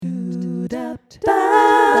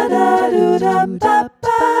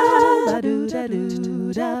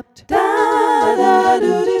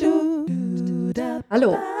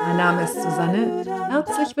Hallo, mein Name ist Susanne.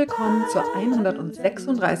 Herzlich willkommen zur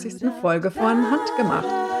 136. Folge von Handgemacht.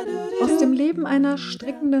 Aus dem Leben einer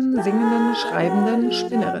strickenden, singenden, schreibenden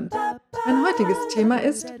Spinnerin. Mein heutiges Thema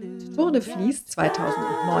ist Tour de Fleece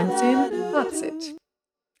 2019 Fazit.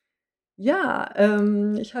 Ja,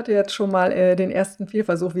 ich hatte jetzt schon mal den ersten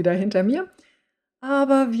Fehlversuch wieder hinter mir,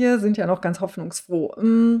 aber wir sind ja noch ganz hoffnungsfroh.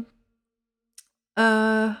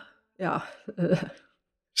 Ja,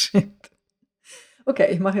 shit.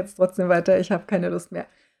 Okay, ich mache jetzt trotzdem weiter, ich habe keine Lust mehr.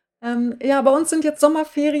 Ja, bei uns sind jetzt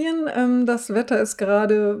Sommerferien. Das Wetter ist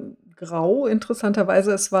gerade grau.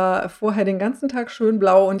 Interessanterweise, es war vorher den ganzen Tag schön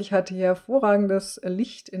blau und ich hatte hier hervorragendes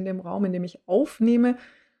Licht in dem Raum, in dem ich aufnehme.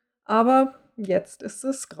 Aber jetzt ist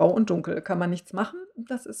es grau und dunkel, kann man nichts machen.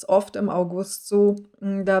 Das ist oft im August so.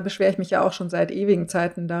 Da beschwere ich mich ja auch schon seit ewigen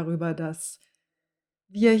Zeiten darüber, dass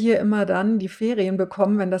wir hier immer dann die Ferien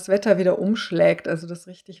bekommen, wenn das Wetter wieder umschlägt. Also das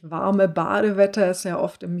richtig warme Badewetter ist ja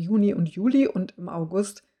oft im Juni und Juli und im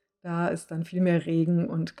August, da ist dann viel mehr Regen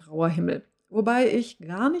und grauer Himmel. Wobei ich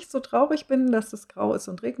gar nicht so traurig bin, dass es grau ist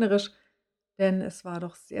und regnerisch, denn es war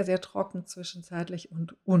doch sehr, sehr trocken zwischenzeitlich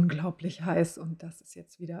und unglaublich heiß und das ist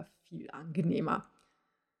jetzt wieder viel angenehmer.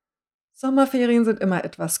 Sommerferien sind immer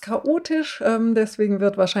etwas chaotisch, deswegen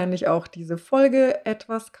wird wahrscheinlich auch diese Folge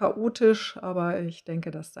etwas chaotisch, aber ich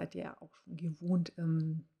denke, das seid ihr ja auch schon gewohnt,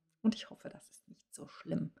 und ich hoffe, das ist nicht so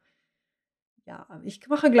schlimm. Ja, ich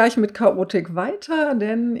mache gleich mit Chaotik weiter,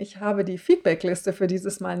 denn ich habe die Feedbackliste für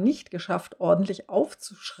dieses Mal nicht geschafft, ordentlich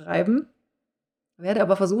aufzuschreiben, werde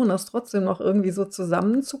aber versuchen, das trotzdem noch irgendwie so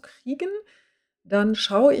zusammenzukriegen. Dann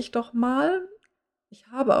schaue ich doch mal. Ich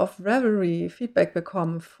habe auf Ravelry Feedback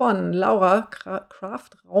bekommen von Laura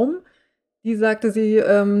Kraftraum. Die sagte, sie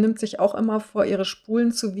nimmt sich auch immer vor, ihre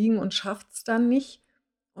Spulen zu wiegen und schafft es dann nicht.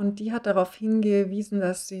 Und die hat darauf hingewiesen,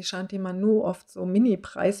 dass die Shanti Manu oft so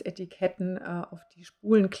Mini-Preisetiketten auf die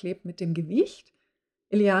Spulen klebt mit dem Gewicht.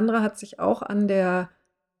 Eliandra hat sich auch an der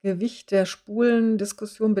Gewicht der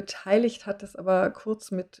Spulen-Diskussion beteiligt, hat das aber kurz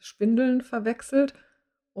mit Spindeln verwechselt.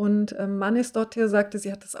 Und Manisdottir sagte, sie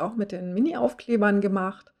hat das auch mit den Mini-Aufklebern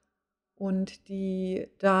gemacht. Und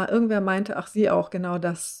da irgendwer meinte, ach sie auch, genau,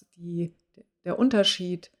 dass der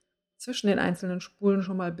Unterschied zwischen den einzelnen Spulen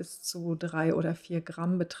schon mal bis zu 3 oder 4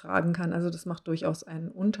 Gramm betragen kann. Also das macht durchaus einen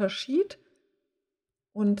Unterschied.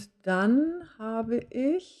 Und dann habe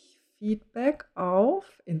ich Feedback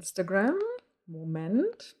auf Instagram.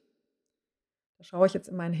 Moment. Da schaue ich jetzt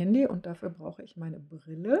in mein Handy und dafür brauche ich meine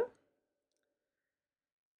Brille.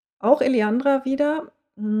 Auch Eliandra wieder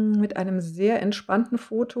mit einem sehr entspannten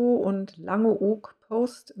Foto und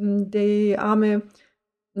Langeoog-Post. Die Arme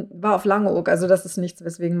war auf Langeoog, also das ist nichts,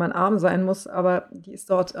 weswegen man arm sein muss, aber die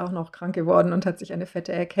ist dort auch noch krank geworden und hat sich eine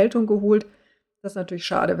fette Erkältung geholt. Das ist natürlich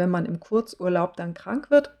schade, wenn man im Kurzurlaub dann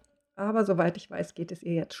krank wird, aber soweit ich weiß, geht es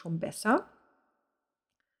ihr jetzt schon besser.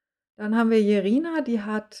 Dann haben wir Jerina, die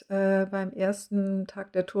hat beim ersten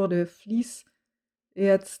Tag der Tour de Fleece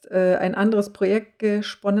jetzt ein anderes Projekt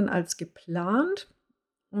gesponnen als geplant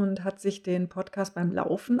und hat sich den Podcast beim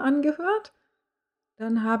Laufen angehört.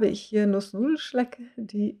 Dann habe ich hier Nussnudelschlecke,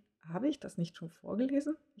 habe ich das nicht schon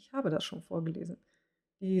vorgelesen? Ich habe das schon vorgelesen.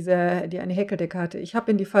 Die eine Häkeldecke hatte. Ich habe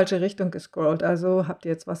in die falsche Richtung gescrollt, also habt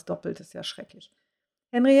ihr jetzt was Doppeltes, ja schrecklich.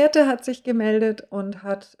 Henriette hat sich gemeldet und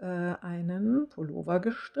hat einen Pullover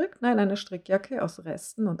gestrickt. Nein, eine Strickjacke aus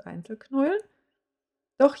Resten und Einzelknäueln.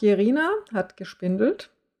 Doch Jerina hat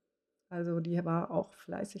gespindelt. Also die war auch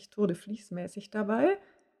fleißig Tour de Fleece-mäßig dabei.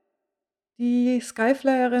 Die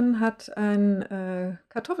Skyflyerin hat einen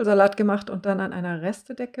Kartoffelsalat gemacht und dann an einer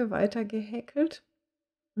Restedecke weitergehäkelt.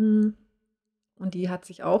 Und die hat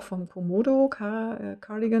sich auch vom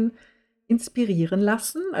Komodo-Cardigan inspirieren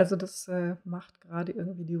lassen. Also das macht gerade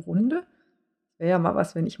irgendwie die Runde. Wäre ja mal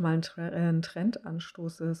was, wenn ich mal einen Trend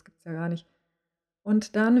anstoße. Das gibt es ja gar nicht.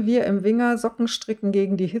 Und dann wir im Winger Sockenstricken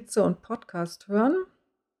gegen die Hitze und Podcast hören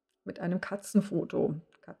mit einem Katzenfoto.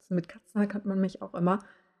 Mit Katzen kennt man mich auch immer.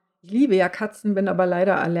 Ich liebe ja Katzen, bin aber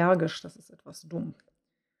leider allergisch. Das ist etwas dumm.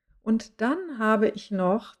 Und dann habe ich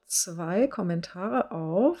noch 2 Kommentare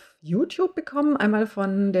auf YouTube bekommen. Einmal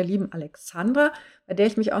von der lieben Alexandra, bei der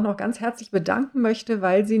ich mich auch noch ganz herzlich bedanken möchte,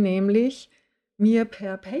 weil sie nämlich mir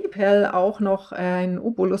per PayPal auch noch einen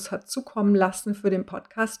Obolus hat zukommen lassen für den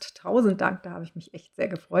Podcast. 1000 Dank, da habe ich mich echt sehr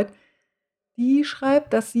gefreut. Die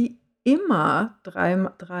schreibt, dass sie immer 3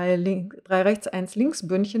 rechts, 1 links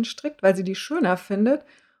Bündchen strickt, weil sie die schöner findet.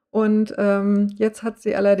 Und jetzt hat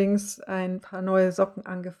sie allerdings ein paar neue Socken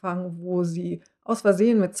angefangen, wo sie aus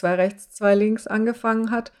Versehen mit 2 rechts, 2 links angefangen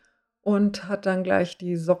hat. und hat dann gleich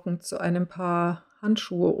die Socken zu einem Paar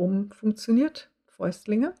Handschuhe umfunktioniert,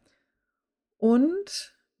 Fäustlinge.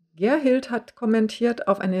 Und Gerhild hat kommentiert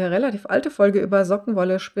auf eine relativ alte Folge über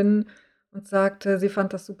Sockenwolle spinnen und sagte, sie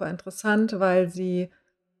fand das super interessant, weil sie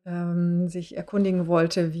sich erkundigen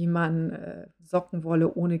wollte, wie man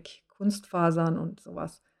Sockenwolle ohne Kunstfasern und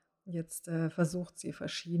sowas. Jetzt versucht sie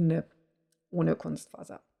verschiedene ohne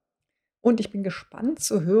Kunstfaser. Und ich bin gespannt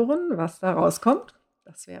zu hören, was da rauskommt.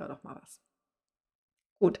 Das wäre doch mal was.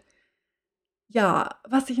 Gut. Ja,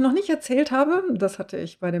 was ich noch nicht erzählt habe, das hatte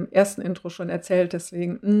ich bei dem ersten Intro schon erzählt,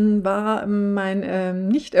 deswegen war mein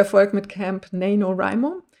Nichterfolg mit Camp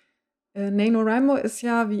NaNoWriMo. NaNoWriMo ist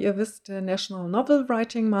ja, wie ihr wisst, der National Novel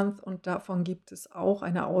Writing Month und davon gibt es auch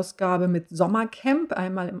eine Ausgabe mit Sommercamp,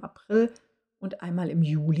 einmal im April und einmal im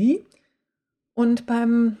Juli. Und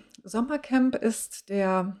beim Sommercamp ist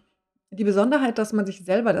die Besonderheit, dass man sich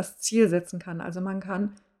selber das Ziel setzen kann. Also man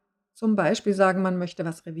kann zum Beispiel sagen, man möchte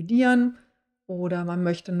was revidieren oder man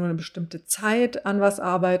möchte nur eine bestimmte Zeit an was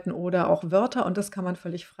arbeiten oder auch Wörter und das kann man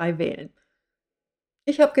völlig frei wählen.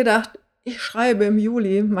 Ich habe gedacht, ich schreibe im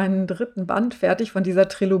Juli meinen 3. Band fertig von dieser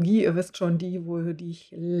Trilogie. Ihr wisst schon, die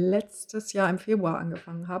ich letztes Jahr im Februar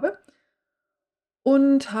angefangen habe.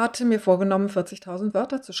 Und hatte mir vorgenommen, 40.000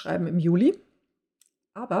 Wörter zu schreiben im Juli.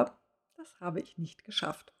 Aber das habe ich nicht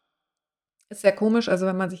geschafft. Ist sehr komisch, also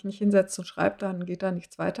wenn man sich nicht hinsetzt und schreibt, dann geht da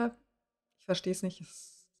nichts weiter. Ich verstehe es nicht,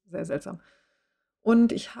 ist sehr seltsam.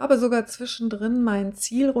 Und ich habe sogar zwischendrin mein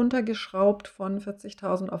Ziel runtergeschraubt von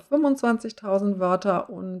 40.000 auf 25.000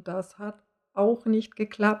 Wörter und das hat auch nicht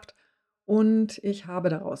geklappt. Und ich habe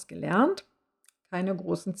daraus gelernt, keine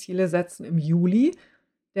großen Ziele setzen im Juli,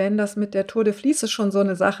 denn das mit der Tour de Fleece ist schon so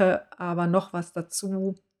eine Sache, aber noch was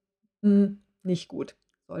dazu, nicht gut,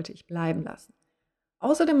 sollte ich bleiben lassen.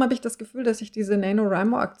 Außerdem habe ich das Gefühl, dass ich diese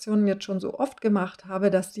NaNoWriMo-Aktionen jetzt schon so oft gemacht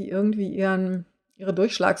habe, dass die irgendwie ihre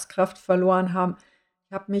Durchschlagskraft verloren haben.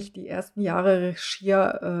 Ich habe mich die ersten Jahre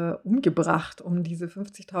schier umgebracht, um diese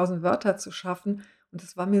 50.000 Wörter zu schaffen. Und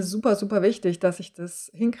es war mir super, super wichtig, dass ich das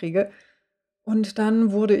hinkriege. Und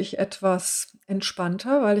dann wurde ich etwas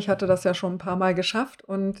entspannter, weil ich hatte das ja schon ein paar Mal geschafft.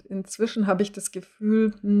 Und inzwischen habe ich das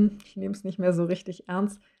Gefühl, ich nehme es nicht mehr so richtig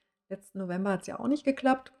ernst. Letzten November hat es ja auch nicht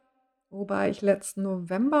geklappt. Wobei ich letzten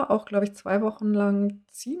November auch, glaube ich, 2 Wochen lang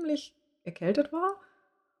ziemlich erkältet war.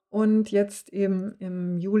 Und jetzt eben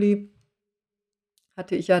im Juli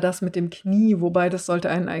hatte ich ja das mit dem Knie, wobei das sollte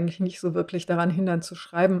einen eigentlich nicht so wirklich daran hindern zu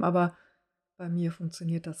schreiben, aber bei mir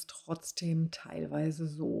funktioniert das trotzdem teilweise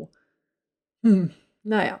so.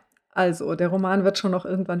 Na ja, also der Roman wird schon noch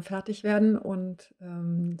irgendwann fertig werden und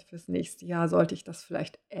fürs nächste Jahr sollte ich das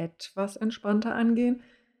vielleicht etwas entspannter angehen.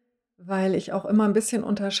 Weil ich auch immer ein bisschen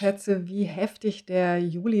unterschätze, wie heftig der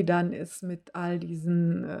Juli dann ist mit all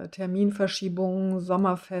diesen, Terminverschiebungen,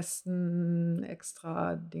 Sommerfesten,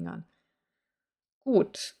 Extra-Dingern.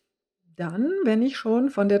 Gut, dann, wenn ich schon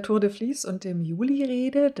von der Tour de Fleece und dem Juli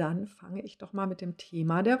rede, dann fange ich doch mal mit dem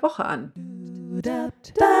Thema der Woche an. Thema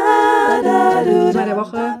der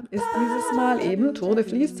Woche ist dieses Mal eben Tour de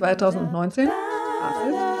Fleece 2019.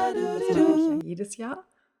 Fazit, das mache ich ja jedes Jahr.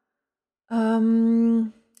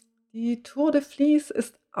 Die Tour de Fleece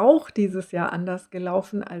ist auch dieses Jahr anders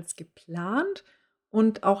gelaufen als geplant.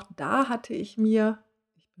 Und auch da hatte ich bin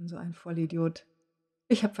so ein Vollidiot,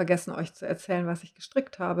 ich habe vergessen, euch zu erzählen, was ich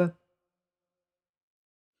gestrickt habe.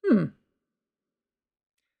 Hm,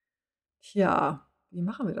 tja, wie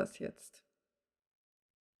machen wir das jetzt?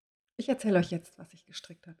 Ich erzähle euch jetzt, was ich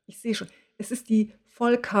gestrickt habe. Ich sehe schon, es ist die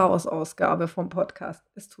Voll-Chaos-Ausgabe vom Podcast.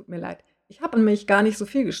 Es tut mir leid. Ich habe nämlich gar nicht so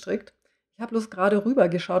viel gestrickt. Ich habe bloß gerade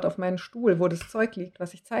rübergeschaut auf meinen Stuhl, wo das Zeug liegt,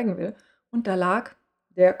 was ich zeigen will. Und da lag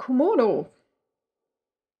der Komodo.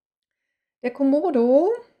 Der Komodo,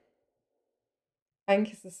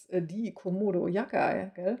 eigentlich ist es die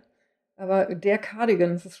Komodo-Jacke, gell? Aber der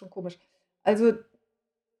Cardigan, das ist schon komisch. Also,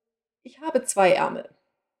 ich habe 2 Ärmel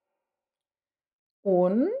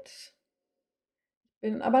und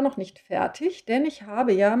bin aber noch nicht fertig, denn ich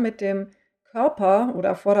habe ja mit dem Körper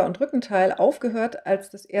oder Vorder- und Rückenteil aufgehört, als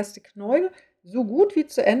das erste Knäuel so gut wie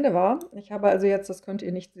zu Ende war. Ich habe also jetzt, das könnt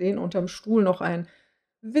ihr nicht sehen, unterm Stuhl noch ein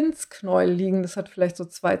Winzknäuel liegen. Das hat vielleicht so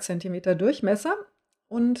 2 Zentimeter Durchmesser.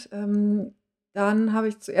 Und dann habe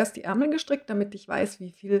ich zuerst die Ärmel gestrickt, damit ich weiß,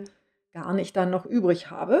 wie viel Garn ich dann noch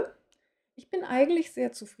übrig habe. Ich bin eigentlich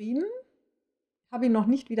sehr zufrieden. Habe ihn noch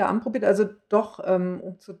nicht wieder anprobiert, also doch,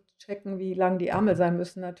 um zu checken, wie lang die Ärmel sein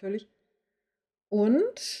müssen natürlich.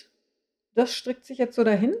 Und das strickt sich jetzt so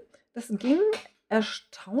dahin. Das ging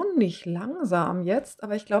erstaunlich langsam jetzt,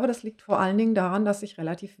 aber ich glaube, das liegt vor allen Dingen daran, dass ich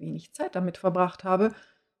relativ wenig Zeit damit verbracht habe.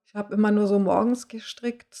 Ich habe immer nur so morgens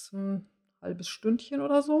gestrickt, 'n halbes Stündchen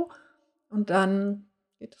oder so. und dann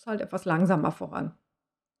geht es halt etwas langsamer voran.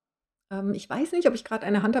 Ich weiß nicht, ob ich gerade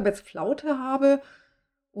eine Handarbeitsflaute habe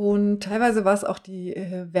und teilweise war es auch die,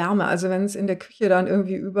 Wärme. Also, wenn es in der Küche dann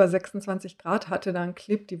irgendwie über 26 Grad hatte, dann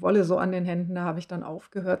klebt die Wolle so an den Händen, da habe ich dann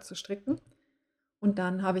aufgehört zu stricken. Und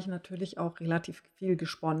dann habe ich natürlich auch relativ viel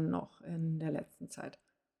gesponnen noch in der letzten Zeit.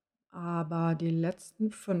 Aber die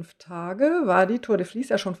letzten 5 Tage war die Tour de Fleece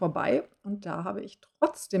ja schon vorbei und da habe ich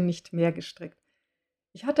trotzdem nicht mehr gestrickt.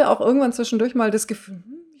 Ich hatte auch irgendwann zwischendurch mal das Gefühl: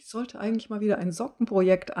 ich sollte eigentlich mal wieder ein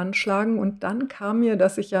Sockenprojekt anschlagen.“ Und dann kam mir,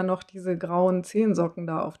 dass ich ja noch diese grauen Zehensocken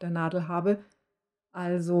da auf der Nadel habe.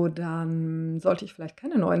 Also, dann sollte ich vielleicht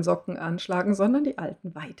keine neuen Socken anschlagen, sondern die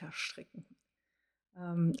alten weiter stricken.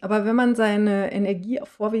 Aber wenn man seine Energie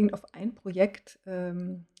vorwiegend auf ein Projekt,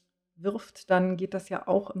 wirft, dann geht das ja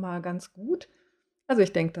auch immer ganz gut. Also,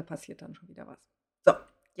 ich denke, da passiert dann schon wieder was. So,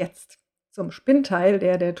 jetzt zum Spinnteil,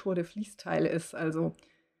 der Tour de Fleece-Teil ist. Also,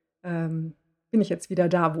 bin ich jetzt wieder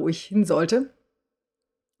da, wo ich hin sollte.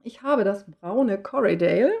 Ich habe das braune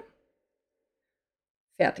Corriedale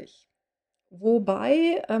fertig.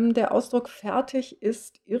 Wobei, der Ausdruck „fertig“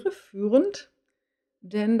 ist irreführend,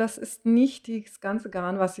 denn das ist nicht das ganze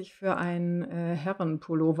Garn, was ich für einen,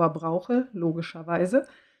 Herrenpullover brauche, logischerweise,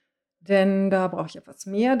 denn da brauche ich etwas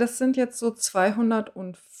mehr. Das sind jetzt so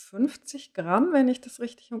 250 Gramm, wenn ich das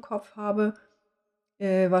richtig im Kopf habe.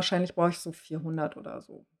 Wahrscheinlich brauche ich so 400 oder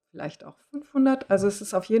so, vielleicht auch 500. Also, es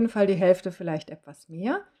ist auf jeden Fall die Hälfte, vielleicht etwas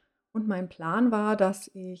mehr. Und mein Plan war, dass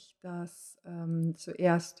ich das,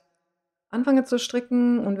 zuerst anfange zu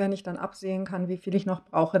stricken und wenn ich dann absehen kann, wie viel ich noch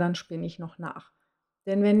brauche, dann spinne ich noch nach.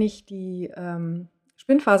 Denn wenn ich die,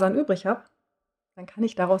 Spinnfasern übrig habe, dann kann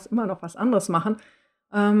ich daraus immer noch was anderes machen.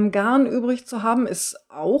 Garn übrig zu haben ist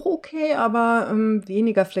auch okay, aber,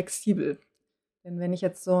 weniger flexibel. Denn wenn ich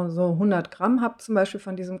jetzt so 100 Gramm habe zum Beispiel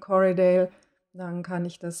von diesem Corriedale, dann kann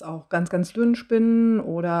ich das auch ganz, ganz dünn spinnen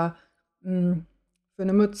oder, für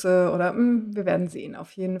eine Mütze oder, wir werden sehen.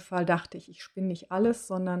 Auf jeden Fall dachte ich, ich spinne nicht alles,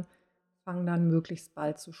 sondern fange dann möglichst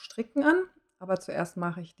bald zu stricken an. Aber zuerst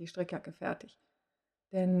mache ich die Strickjacke fertig.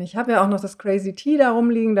 Denn ich habe ja auch noch das Crazy Tee da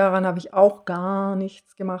rumliegen, daran habe ich auch gar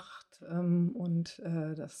nichts gemacht.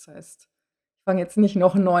 Das heißt, ich fange jetzt nicht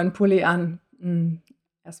noch einen neuen Pulli an.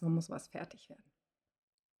 Erst muss was fertig werden.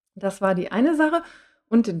 Das war die eine Sache.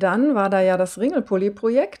 Und dann war da ja das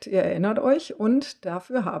Ringelpulli-Projekt, ihr erinnert euch, und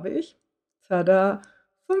dafür habe ich, tada,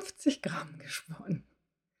 50 Gramm gesponnen.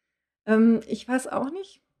 Ich weiß auch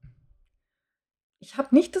nicht, ich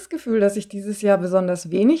habe nicht das Gefühl, dass ich dieses Jahr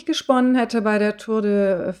besonders wenig gesponnen hätte bei der Tour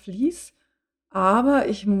de Fleece, aber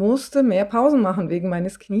ich musste mehr Pausen machen wegen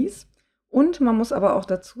meines Knies. Und man muss aber auch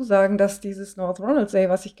dazu sagen, dass dieses North Ronaldsay,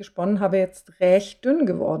 was ich gesponnen habe, jetzt recht dünn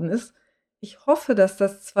geworden ist. Ich hoffe, dass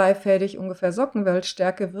das zweifädig ungefähr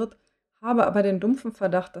Sockenweltstärke wird, habe aber den dumpfen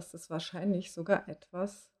Verdacht, dass es wahrscheinlich sogar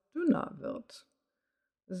etwas dünner wird.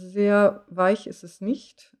 Sehr weich ist es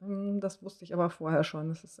nicht, das wusste ich aber vorher schon.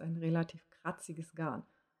 Es ist ein relativ kratziges Garn.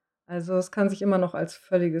 Also, es kann sich immer noch als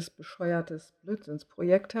völliges bescheuertes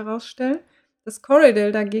Blödsinnsprojekt herausstellen. Das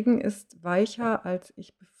Corriedale dagegen ist weicher, als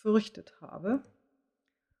ich befürchtet habe.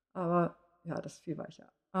 Aber ja, das ist viel weicher.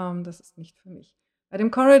 Das ist nicht für mich. Bei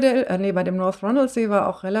dem Corriedale bei dem North Ronaldsay war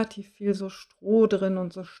auch relativ viel so Stroh drin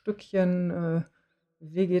und so Stückchen,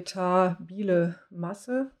 vegetabile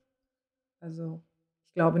Masse. Also,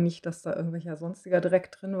 ich glaube nicht, dass da irgendwelcher sonstiger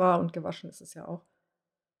Dreck drin war und gewaschen ist es ja auch.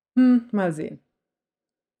 Mal sehen.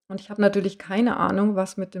 Und ich habe natürlich keine Ahnung,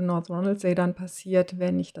 was mit dem North Ronaldsay dann passiert,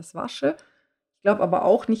 wenn ich das wasche. Ich glaube aber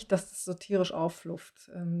auch nicht, dass das so tierisch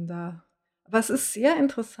aufflufft, aber es ist sehr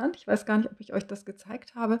interessant. Ich weiß gar nicht, ob ich euch das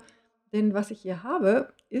gezeigt habe, denn was ich hier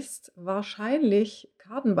habe, ist wahrscheinlich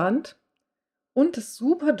Kartenband und ist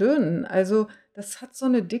super dünn. Also, das hat so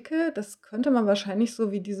eine Dicke, das könnte man wahrscheinlich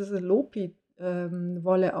so wie diese Lopi,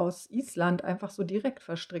 Wolle aus Island einfach so direkt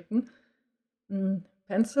verstricken.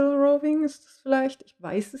 Pencil Roving ist das vielleicht? Ich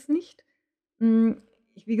weiß es nicht. Hm,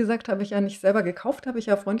 wie gesagt, habe ich ja nicht selber gekauft, habe ich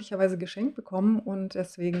ja freundlicherweise geschenkt bekommen und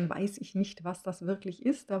deswegen weiß ich nicht, was das wirklich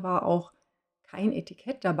ist. Da war auch kein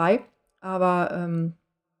Etikett dabei, aber,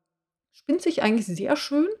 spinnt sich eigentlich sehr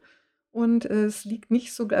schön und es liegt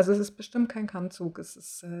nicht so, also, es ist bestimmt kein Kammzug, es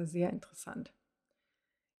ist, sehr interessant.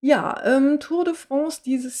 Ja, Tour de France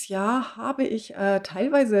dieses Jahr habe ich,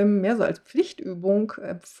 teilweise mehr so als Pflichtübung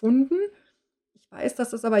empfunden. Ich weiß,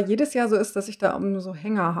 dass es aber jedes Jahr so ist, dass ich da, so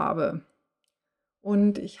Hänger habe.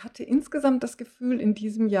 Und ich hatte insgesamt das Gefühl in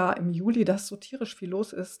diesem Jahr im Juli, dass so tierisch viel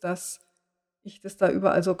los ist, dass ich das da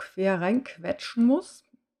überall so quer reinquetschen muss.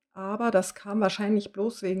 Aber das kam wahrscheinlich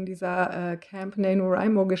bloß wegen dieser, Camp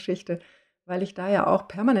NaNoWriMo-Geschichte. Weil ich da ja auch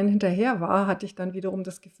permanent hinterher war, hatte ich dann wiederum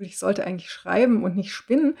das Gefühl, ich sollte eigentlich schreiben und nicht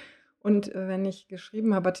spinnen. Und, wenn ich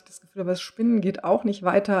geschrieben habe, hatte ich das Gefühl, aber das Spinnen geht auch nicht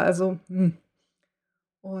weiter, also,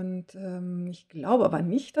 Und, ich glaube aber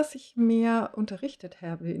nicht, dass ich mehr unterrichtet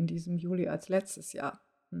habe in diesem Juli als letztes Jahr.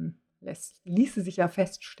 Ließe sich ja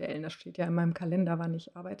feststellen. Das steht ja in meinem Kalender, wann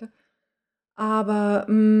ich arbeite. Aber,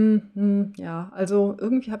 ja, also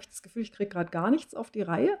irgendwie habe ich das Gefühl, ich kriege gerade gar nichts auf die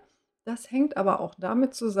Reihe. Das hängt aber auch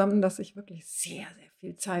damit zusammen, dass ich wirklich sehr, sehr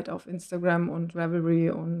viel Zeit auf Instagram und Ravelry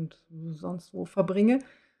und sonst wo verbringe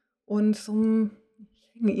und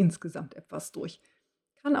ich hänge insgesamt etwas durch.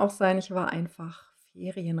 Kann auch sein, ich war einfach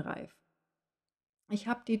ferienreif. Ich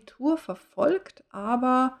habe die Tour verfolgt,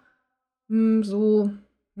 aber, so,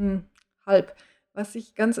 hm, halb. Was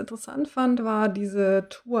ich ganz interessant fand, war diese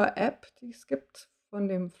Tour-App, die es gibt von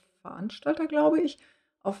dem Veranstalter, glaube ich.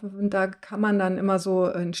 Da kann man dann immer so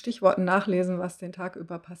in Stichworten nachlesen, was den Tag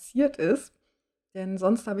über passiert ist. Denn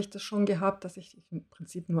sonst habe ich das schon gehabt, dass ich im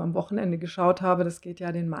Prinzip nur am Wochenende geschaut habe. Das geht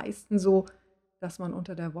ja den meisten so, dass man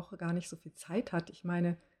unter der Woche gar nicht so viel Zeit hat. Ich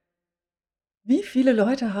meine, wie viele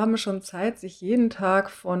Leute haben schon Zeit, sich jeden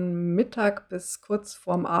Tag von Mittag bis kurz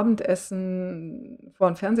vorm Abendessen vor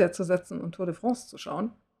 'n Fernseher zu setzen und Tour de France zu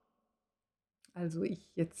schauen? Also,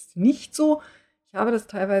 ich jetzt nicht so. Ich habe das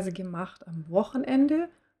teilweise gemacht am Wochenende,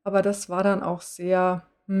 aber das war dann auch sehr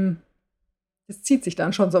das zieht sich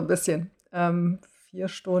dann schon so 'n bisschen, 4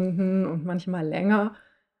 Stunden und manchmal länger.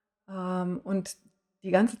 Und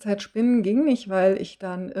die ganze Zeit spinnen ging nicht, weil ich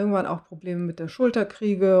dann irgendwann auch Probleme mit der Schulter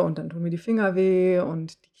kriege und dann tun mir die Finger weh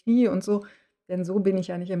und die Knie und so. Denn so bin ich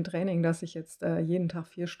ja nicht im Training, dass ich jetzt, jeden Tag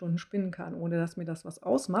 4 Stunden spinnen kann, ohne dass mir das was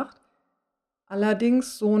ausmacht.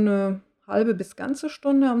 Allerdings so eine halbe bis ganze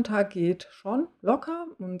Stunde am Tag geht schon locker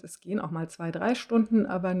und es gehen auch mal 2, 3 Stunden,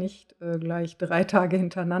 aber nicht, gleich 3 Tage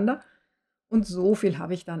hintereinander. Und so viel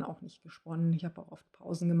habe ich dann auch nicht gesponnen. Ich habe auch oft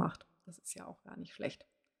Pausen gemacht. Das ist ja auch gar nicht schlecht.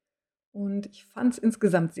 Und ich fand es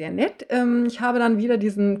insgesamt sehr nett. Ich habe dann wieder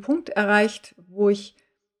diesen Punkt erreicht, wo ich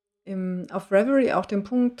auf Reverie auch den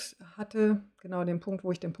Punkt hatte genau den Punkt,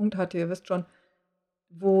 wo ich den Punkt hatte, ihr wisst schon,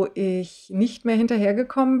 wo ich nicht mehr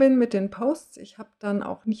hinterhergekommen bin mit den Posts. Ich habe dann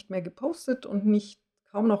auch nicht mehr gepostet und nicht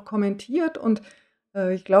kaum noch kommentiert und,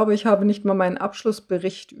 ich glaube, ich habe nicht mal meinen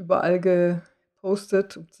Abschlussbericht überall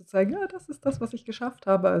gepostet, um zu zeigen: „Ja, das ist das, was ich geschafft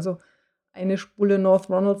habe.“ Also, eine Spule North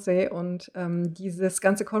Ronaldsay und, dieses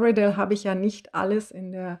ganze Corriedale habe ich ja nicht alles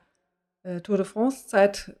in der, Tour de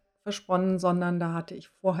France-Zeit versponnen, sondern da hatte ich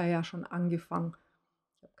vorher ja schon angefangen.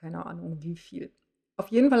 Ich habe keine Ahnung, wie viel. Auf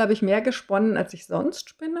jeden Fall habe ich mehr gesponnen, als ich sonst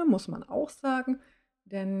spinne, muss man auch sagen,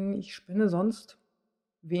 denn ich spinne sonst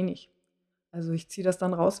wenig. Also, ich ziehe das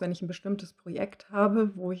dann raus, wenn ich ein bestimmtes Projekt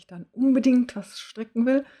habe, wo ich dann unbedingt was stricken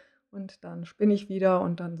will und dann spinne ich wieder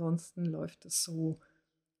und ansonsten läuft es so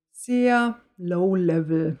sehr low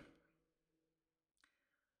level.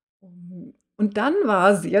 Und dann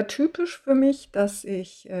war sehr typisch für mich, dass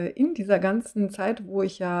ich, in dieser ganzen Zeit, wo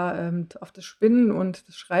ich ja, auf das Spinnen und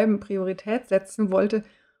das Schreiben Priorität setzen wollte,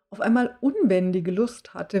 auf einmal unbändige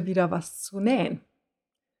Lust hatte, wieder was zu nähen.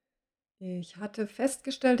 Ich hatte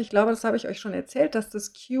festgestellt, ich glaube, das habe ich euch schon erzählt, dass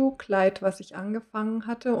das Q-Kleid, was ich angefangen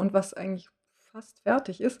hatte und was eigentlich fast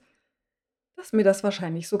fertig ist, dass mir das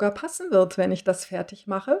wahrscheinlich sogar passen wird, wenn ich das fertig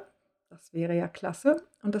mache. Das wäre ja klasse.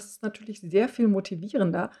 Und das ist natürlich sehr viel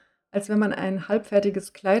motivierender, als wenn man ein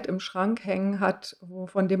halbfertiges Kleid im Schrank hängen hat,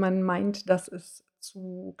 von dem man meint, dass es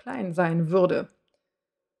zu klein sein würde.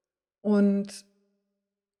 Und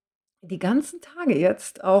die ganzen Tage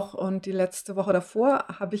jetzt auch und die letzte Woche davor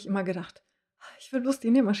habe ich immer gedacht: Ich will bloß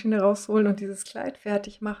die Nähmaschine rausholen und dieses Kleid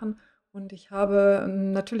fertig machen.“ Und ich habe,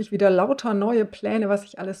 natürlich wieder lauter neue Pläne, was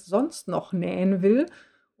ich alles sonst noch nähen will.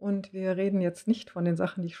 Und wir reden jetzt nicht von den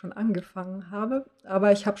Sachen, die ich schon angefangen habe,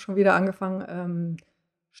 aber ich habe schon wieder angefangen,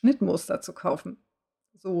 Schnittmuster zu kaufen.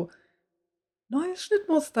 So neues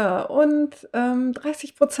Schnittmuster und,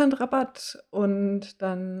 30% Rabatt und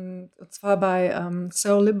zwar bei,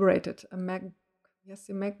 So Liberated, wie heißt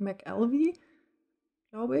sie, McAlvey,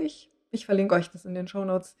 glaube ich. Ich verlinke euch das in den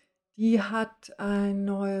Shownotes. Die hat ein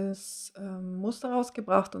neues, Muster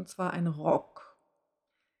rausgebracht und zwar ein Rock.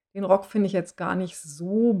 Den Rock finde ich jetzt gar nicht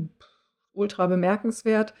so ultra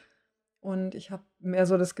bemerkenswert und ich habe mehr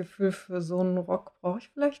so das Gefühl, für so 'n Rock brauche ich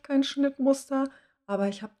vielleicht kein Schnittmuster, aber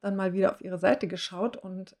ich habe dann mal wieder auf ihre Seite geschaut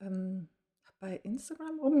und, habe bei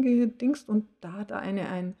Instagram rumgedingst und da hatte eine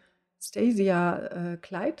ein Stasia,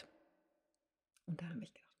 Kleid und da habe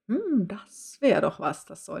ich gedacht: das wäre doch was,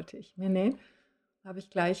 das sollte ich mir nähen.“ Habe ich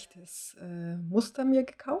gleich das, Muster mir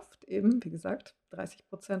gekauft, eben, wie gesagt,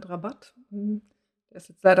 30% Rabatt. Der ist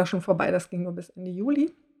jetzt leider schon vorbei, das ging nur bis Ende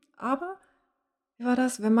Juli. Aber wie war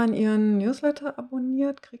das? Wenn man ihren Newsletter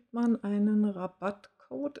abonniert, kriegt man einen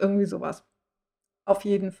Rabattcode, irgendwie sowas. auf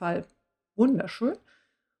jeden Fall wunderschön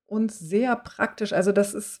und sehr praktisch. Also,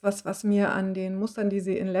 das ist was, was mir an den Mustern, die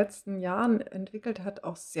sie in den letzten Jahren entwickelt hat,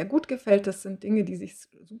 auch sehr gut gefällt. Das sind Dinge, die sich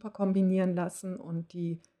super kombinieren lassen und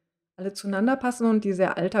die alle zueinander passen und die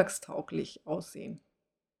sehr alltagstauglich aussehen.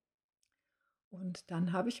 Und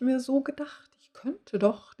dann habe ich mir so gedacht, ich könnte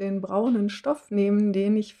doch den braunen Stoff nehmen,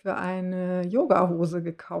 den ich für eine Yogahose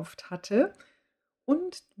gekauft hatte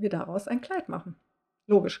und mir daraus ein Kleid machen.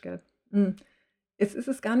 Logisch, gell? Jetzt ist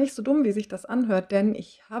es gar nicht so dumm, wie sich das anhört, denn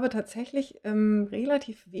ich habe tatsächlich,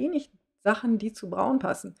 relativ wenig Sachen, die zu braun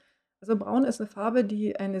passen. Also, braun ist eine Farbe,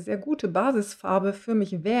 die eine sehr gute Basisfarbe für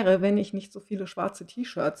mich wäre, wenn ich nicht so viele schwarze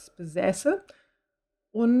T-Shirts besäße.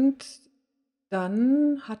 Und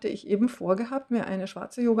dann hatte ich eben vorgehabt, mir eine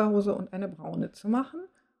schwarze Yogahose und eine braune zu machen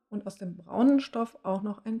und aus dem braunen Stoff auch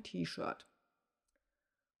noch ein T-Shirt.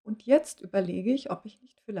 Und jetzt überlege ich, ob ich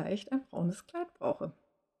nicht vielleicht ein braunes Kleid brauche.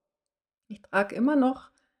 Ich trage immer noch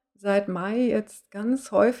seit Mai jetzt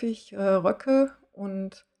ganz häufig, Röcke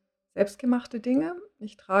und selbstgemachte Dinge.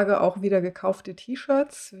 Ich trage auch wieder gekaufte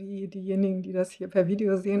T-Shirts, wie diejenigen, die das hier per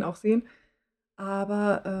Video sehen, auch sehen.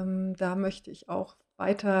 Aber, da möchte ich auch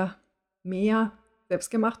weiter mehr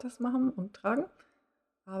Selbstgemachtes machen und tragen.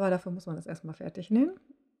 Aber dafür muss man das erst mal fertig nähen.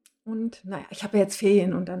 Und na ja, ich habe ja jetzt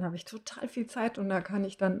Ferien und dann habe ich total viel Zeit und da kann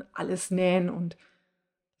ich dann alles nähen und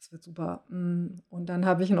das wird super. Und dann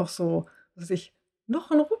habe ich noch so, was weiß ich,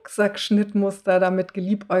 noch 'n Rucksackschnittmuster damit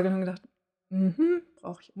geliebäugelt und gedacht: „Mhm,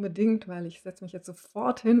 brauche ich unbedingt, weil ich setze mich jetzt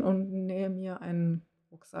sofort hin und nähe mir einen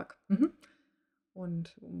Rucksack."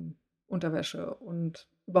 Und, Unterwäsche und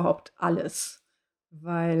überhaupt alles,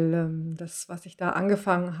 weil, das, was ich da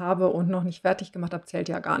angefangen habe und noch nicht fertig gemacht habe, zählt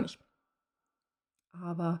ja gar nicht.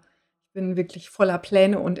 Aber ich bin wirklich voller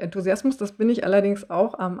Pläne und Enthusiasmus. Das bin ich allerdings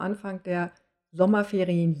auch am Anfang der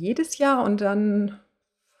Sommerferien jedes Jahr und dann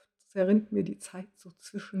zerrinnt mir die Zeit so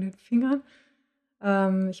zwischen den Fingern.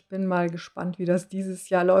 Ich bin mal gespannt, wie das dieses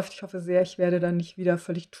Jahr läuft. Ich hoffe sehr, ich werde dann nicht wieder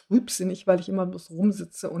völlig trübsinnig, weil ich immer bloß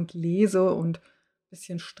rumsitze und lese und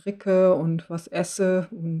bisschen stricke und was esse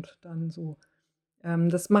und dann so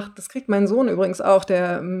das kriegt mein Sohn übrigens auch,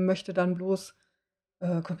 der möchte dann bloß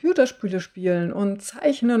Computerspiele spielen und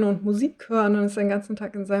zeichnen und Musik hören und ist den ganzen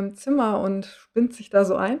Tag in seinem Zimmer und spinnt sich da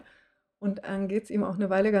so ein. Und dann geht's ihm auch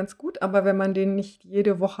eine Weile ganz gut, aber wenn man den nicht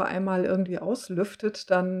jede Woche einmal irgendwie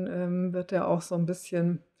auslüftet, dann, wird er auch so ein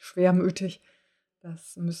bisschen schwermütig.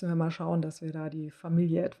 Das müssen wir mal schauen, dass wir da die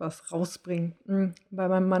Familie etwas rausbringen. Bei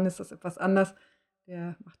meinem Mann ist das etwas anders.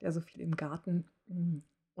 Der macht ja so viel im Garten.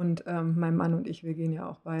 Und, mein Mann und ich, wir gehen ja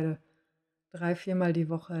auch beide 3, viermal die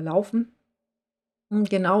Woche laufen.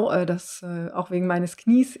 Genau, das, auch wegen meines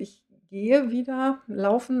Knies. Ich gehe wieder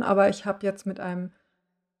laufen, aber ich habe jetzt mit einem,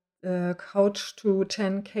 Couch to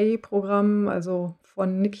 10K Programm, also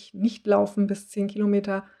von Nichtlaufen bis 10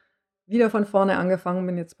 Kilometer, wieder von vorne angefangen,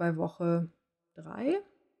 bin jetzt bei Woche 3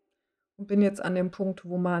 und bin jetzt an dem Punkt,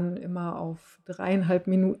 wo man immer auf 3,5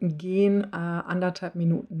 Minuten gehen, 1,5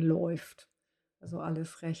 Minuten läuft. Also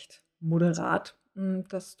alles recht moderat.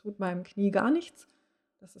 Das tut meinem Knie gar nichts.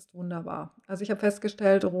 Das ist wunderbar. Also, ich habe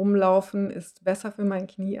festgestellt, Rumlaufen ist besser für mein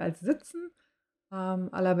Knie als Sitzen. Am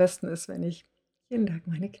allerbesten ist, wenn ich jeden Tag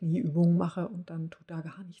meine Knieübungen mache und dann tut da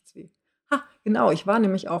gar nichts weh. Ha, genau, ich war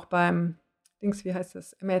nämlich auch beim Dings, wie heißt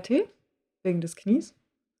das, MRT wegen des Knies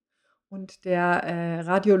und der,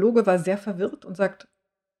 Radiologe war sehr verwirrt und sagt: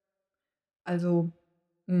 „Also,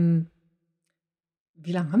 hm,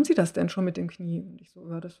 wie lange haben Sie das denn schon mit dem Knie?" Und ich so: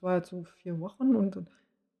 „Ja, das war jetzt so 4 Wochen und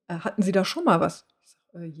hatten Sie da schon mal was?" Ich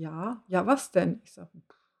sage: Ja." „Ja, was denn?" Ich sage: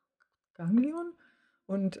 „Ganglion."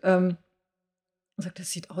 Und, sagt: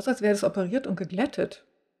 „Das sieht aus, als wäre das operiert und geglättet."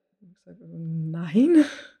 Ich sage: „Nein."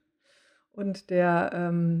 Und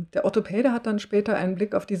der Orthopäde hat dann später einen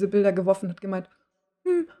Blick auf diese Bilder geworfen und hat gemeint: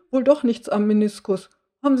 wohl doch nichts am Meniskus.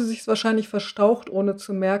 Haben Sie sich's wahrscheinlich verstaucht, ohne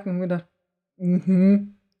zu merken." Und mir gedacht: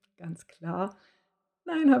 „Mhm, ganz klar."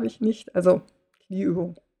 Nein, habe ich nicht. Also,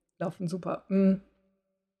 Knieübungen laufen super.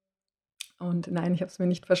 Und nein, ich habe es mir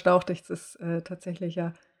nicht verstaucht. Es ist, tatsächlich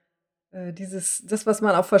ja, das, was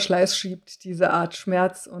man auf Verschleiß schiebt, diese Art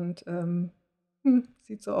Schmerz und,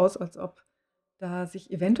 sieht so aus, als ob da sich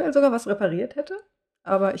eventuell sogar was repariert hätte,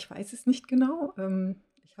 aber ich weiß es nicht genau.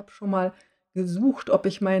 Ich habe schon mal gesucht, ob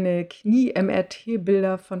ich meine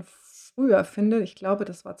Knie-MRT-Bilder von früher finde. Ich glaube,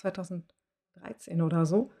 das war 2013 oder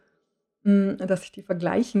so, dass ich die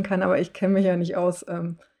vergleichen kann, aber ich kenne mich ja nicht aus.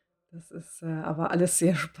 Das ist, aber alles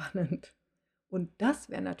sehr spannend. Und das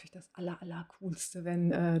wäre natürlich das Allercoolste,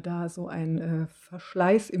 wenn, da so ein,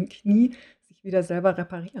 Verschleiß im Knie sich wieder selber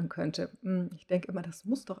reparieren könnte. Ich denke immer, das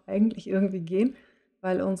muss doch eigentlich irgendwie gehen,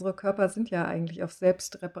 weil unsere Körper sind ja eigentlich auf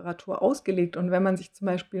Selbstreparatur ausgelegt. Und wenn man sich zum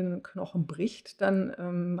Beispiel einen Knochen bricht,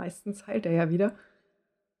 dann meistens heilt er ja wieder.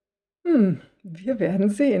 Wir werden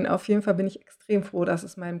sehen. Auf jeden Fall bin ich extrem froh, dass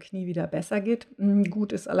es meinem Knie wieder besser geht.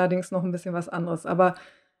 Gut ist allerdings noch ein bisschen was anderes. Aber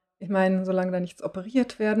ich meine, solange da nichts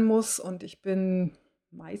operiert werden muss und ich bin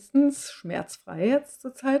meistens schmerzfrei jetzt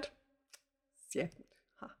zurzeit, sehr gut.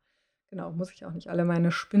 Ha. Genau, muss ich auch nicht alle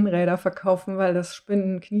meine Spinnräder verkaufen, weil das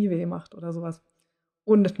Spinnen Knieweh macht oder sowas.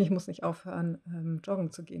 Und ich muss nicht aufhören,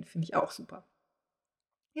 joggen zu gehen. Finde ich auch super.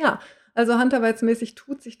 Ja, also handarbeitsmäßig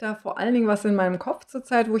tut sich da vor allen Dingen was in meinem Kopf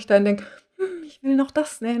zurzeit, wo ich dann denke: Ich will noch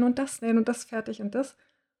das nähen und das nähen und das fertig und das.“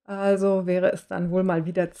 Also wäre es dann wohl mal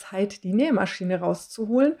wieder Zeit, die Nähmaschine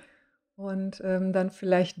rauszuholen und, dann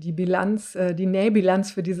vielleicht die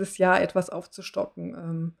Nähbilanz für dieses Jahr etwas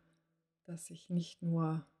aufzustocken, dass ich nicht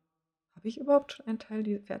nur habe ich überhaupt schon einen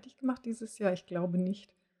Teil fertig gemacht dieses Jahr? Ich glaube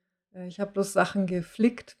nicht. Ich habe bloß Sachen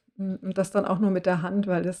geflickt, und das dann auch nur mit der Hand,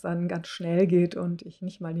 weil das dann ganz schnell geht und ich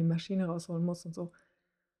nicht mal die Maschine rausholen muss und so.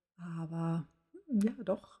 Aber, ja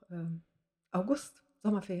doch, August,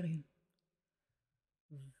 Sommerferien.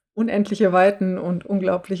 Unendliche Weiten und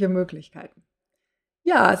unglaubliche Möglichkeiten.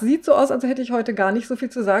 Ja, es sieht so aus, als hätte ich heute gar nicht so viel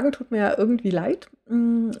zu sagen. Tut mir ja irgendwie leid.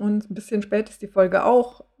 Und ein bisschen spät ist die Folge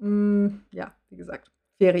auch. Ja, wie gesagt,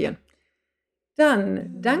 Ferien.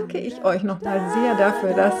 Dann danke ich euch nochmal sehr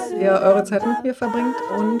dafür, dass ihr eure Zeit mit mir verbringt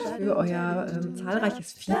und für euer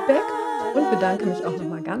zahlreiches Feedback und bedanke mich auch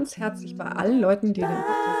nochmal ganz herzlich bei allen Leuten, die den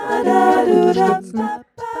Podcast auf Patreon unterstützen.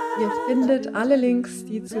 Ihr findet alle Links,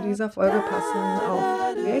 die zu dieser Folge passen, auf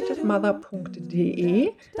creativemother.de.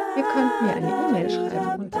 Ihr könnt mir eine E-Mail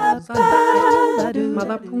schreiben unter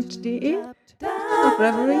susanne@creativemother.de. Auf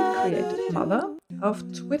Reverie Creative Mother, auf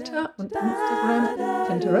Twitter und Instagram,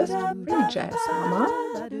 Pinterest, Free Jazz Mama.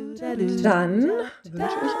 Dann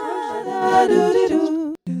wünsche ich euch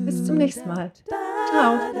bis zum nächsten Mal.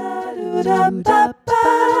 Ciao.